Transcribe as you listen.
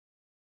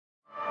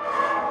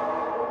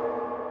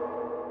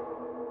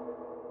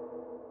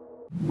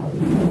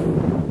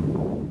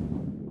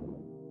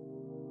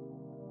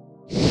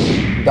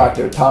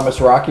Dr. Thomas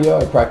Rocchio.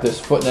 I practice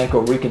foot and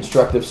ankle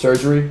reconstructive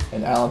surgery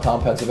in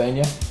Allentown,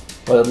 Pennsylvania.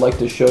 What I'd like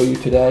to show you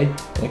today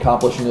and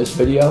accomplish in this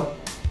video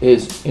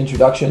is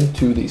introduction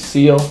to the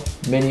Seal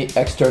Mini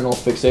External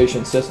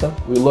Fixation System.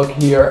 We look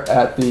here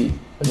at the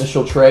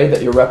initial tray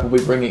that your rep will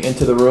be bringing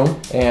into the room,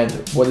 and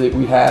what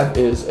we have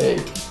is a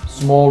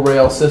small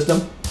rail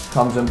system.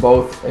 Comes in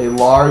both a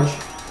large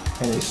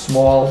and a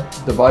small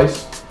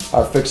device.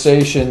 Our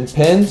fixation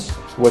pins,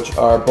 which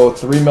are both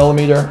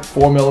 3mm,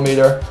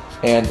 4mm,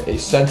 and a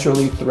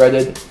centrally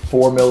threaded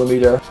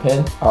 4mm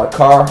pin. Our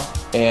car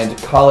and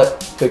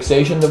collet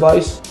fixation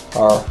device.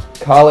 Our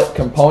collet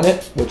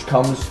component, which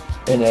comes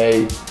in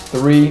a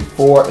 3,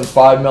 4, and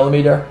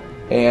 5mm,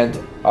 and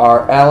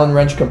our Allen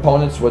wrench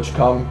components, which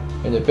come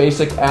in a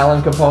basic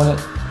Allen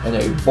component and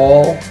a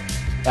ball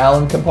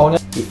Allen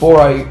component. Before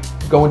I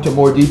go into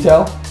more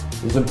detail,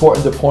 it's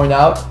important to point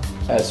out,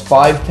 as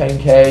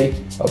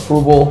 510K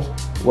approval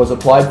was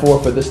applied for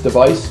this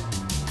device,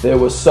 there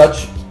was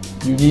such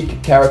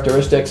unique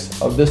characteristics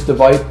of this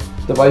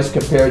device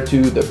compared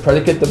to the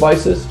predicate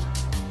devices,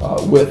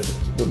 with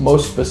the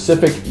most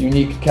specific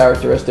unique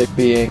characteristic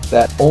being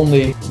that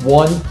only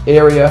one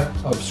area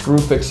of screw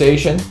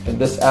fixation in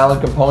this Allen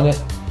component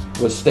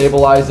was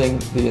stabilizing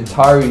the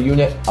entire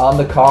unit on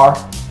the car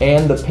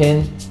and the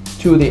pin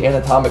to the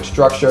anatomic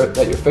structure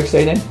that you're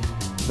fixating.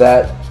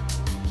 That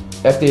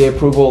FDA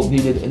approval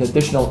needed an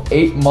additional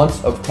 8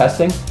 months of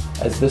testing,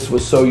 as this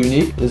was so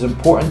unique. It is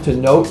important to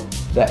note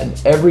that in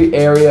every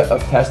area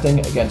of testing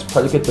against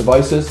predicate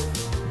devices,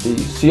 the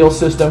Seal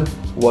system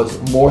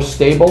was more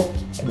stable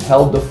and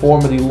held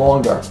deformity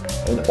longer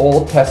in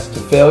all tests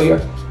to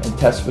failure and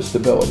tests for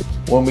stability.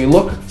 When we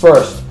look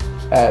first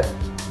at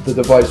the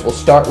device, we'll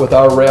start with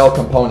our rail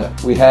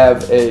component. We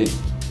have a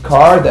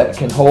car that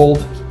can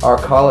hold our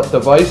collet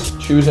device,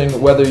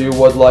 choosing whether you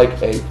would like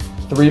a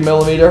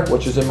 3mm,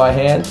 which is in my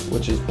hand,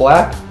 which is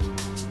black,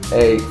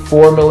 a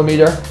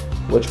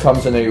 4mm, which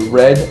comes in a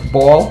red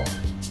ball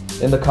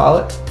in the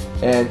collet,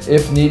 and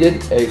if needed,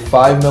 a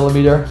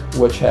 5mm,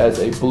 which has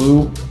a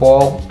blue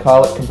ball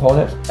collet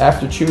component.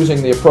 After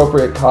choosing the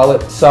appropriate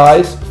collet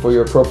size for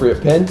your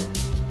appropriate pin,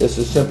 this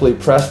is simply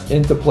pressed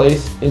into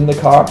place in the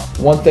car.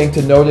 One thing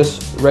to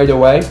notice right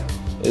away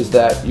is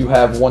that you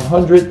have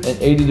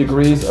 180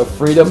 degrees of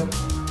freedom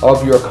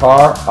of your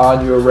car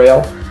on your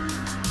rail.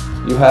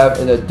 You have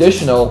an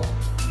additional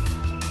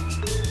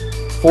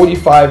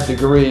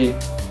 45-degree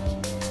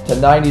to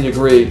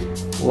 90-degree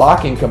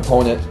locking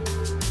component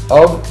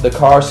of the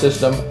car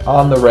system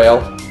on the rail,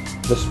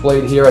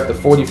 displayed here at the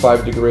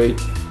 45-degree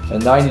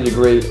and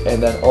 90-degree,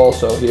 and then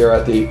also here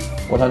at the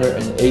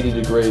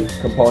 180-degree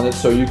component,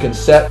 so you can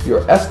set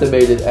your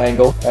estimated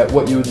angle at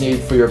what you would need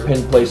for your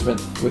pin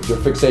placement with your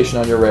fixation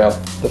on your rail.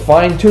 The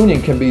fine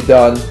tuning can be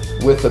done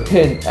with the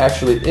pin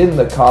actually in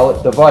the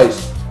collet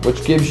device,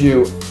 which gives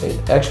you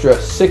an extra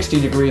 60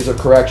 degrees of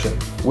correction.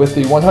 With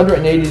the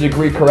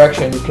 180-degree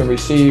correction you can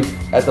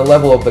receive at the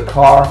level of the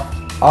car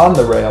on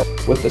the rail,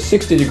 with the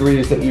 60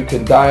 degrees that you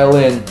can dial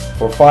in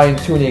for fine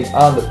tuning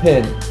on the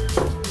pin,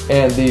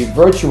 and the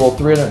virtual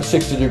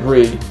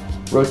 360-degree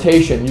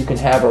rotation you can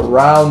have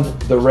around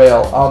the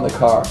rail on the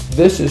car.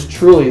 This is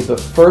truly the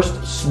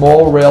first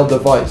small rail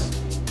device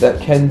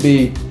that can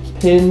be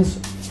pins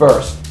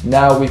first.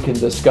 Now we can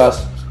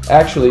discuss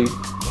actually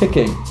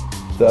picking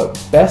the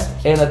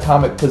best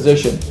anatomic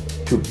position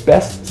to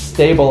best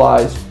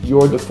stabilize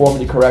your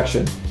deformity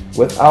correction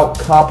without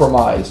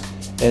compromise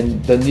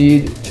and the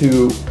need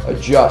to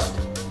adjust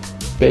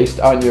based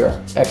on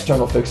your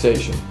external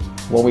fixation.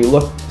 When we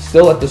look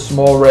still at the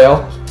small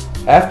rail,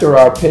 after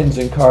our pins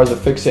and cars are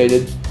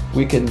fixated,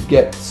 we can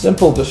get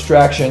simple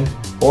distraction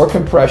or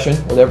compression,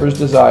 whatever is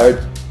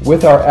desired,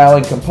 with our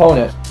Allen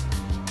component,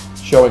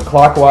 showing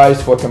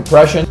clockwise for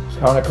compression,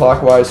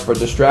 counterclockwise for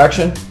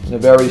distraction, in a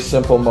very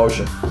simple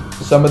motion.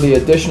 Some of the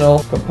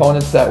additional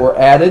components that were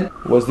added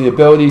was the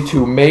ability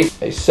to mate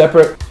a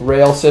separate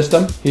rail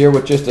system. Here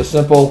with just a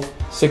simple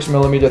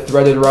 6mm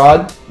threaded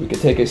rod, we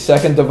could take a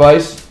second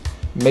device,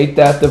 mate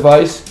that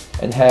device,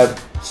 and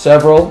have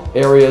several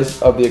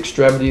areas of the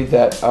extremity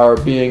that are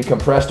being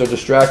compressed or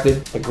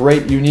distracted. A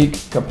great unique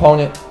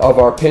component of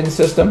our pin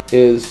system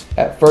is,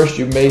 at first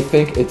you may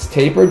think it's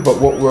tapered, but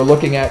what we're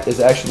looking at is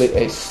actually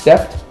a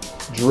stepped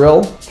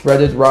drill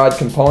threaded rod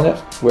component,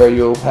 where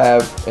you'll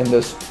have in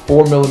this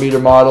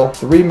 4mm model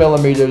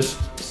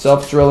 3mm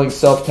self-drilling,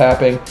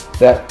 self-tapping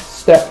that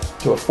step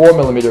to a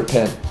 4mm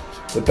pin.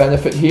 The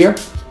benefit here,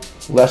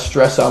 less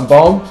stress on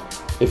bone.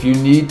 If you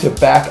need to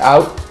back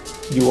out,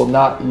 you will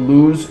not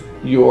lose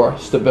your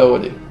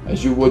stability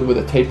as you would with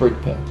a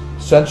tapered pin.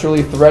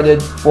 Centrally threaded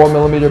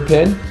 4mm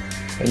pin,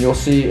 and you'll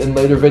see in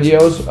later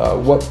videos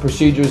what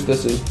procedures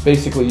this is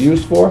basically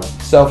used for.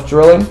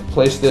 Self-drilling,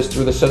 place this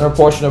through the center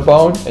portion of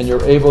bone, and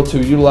you're able to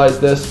utilize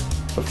this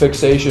for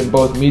fixation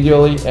both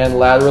medially and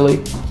laterally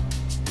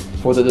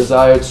for the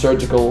desired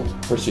surgical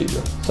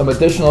procedure. Some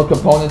additional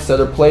components that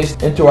are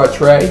placed into our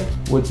tray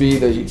would be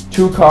the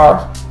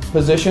two-car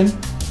position.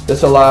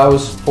 This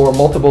allows for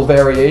multiple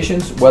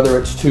variations, whether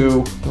it's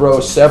to throw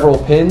several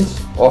pins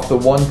off the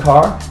one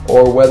car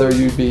or whether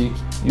you'd be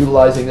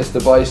utilizing this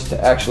device to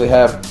actually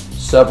have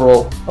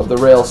several of the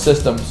rail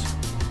systems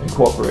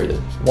incorporated.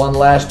 One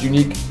last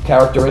unique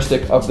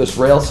characteristic of this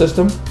rail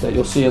system that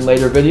you'll see in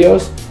later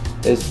videos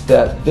is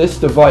that this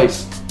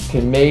device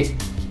can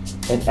mate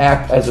and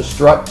act as a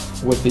strut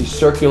with the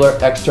circular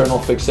external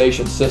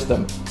fixation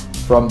system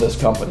from this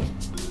company.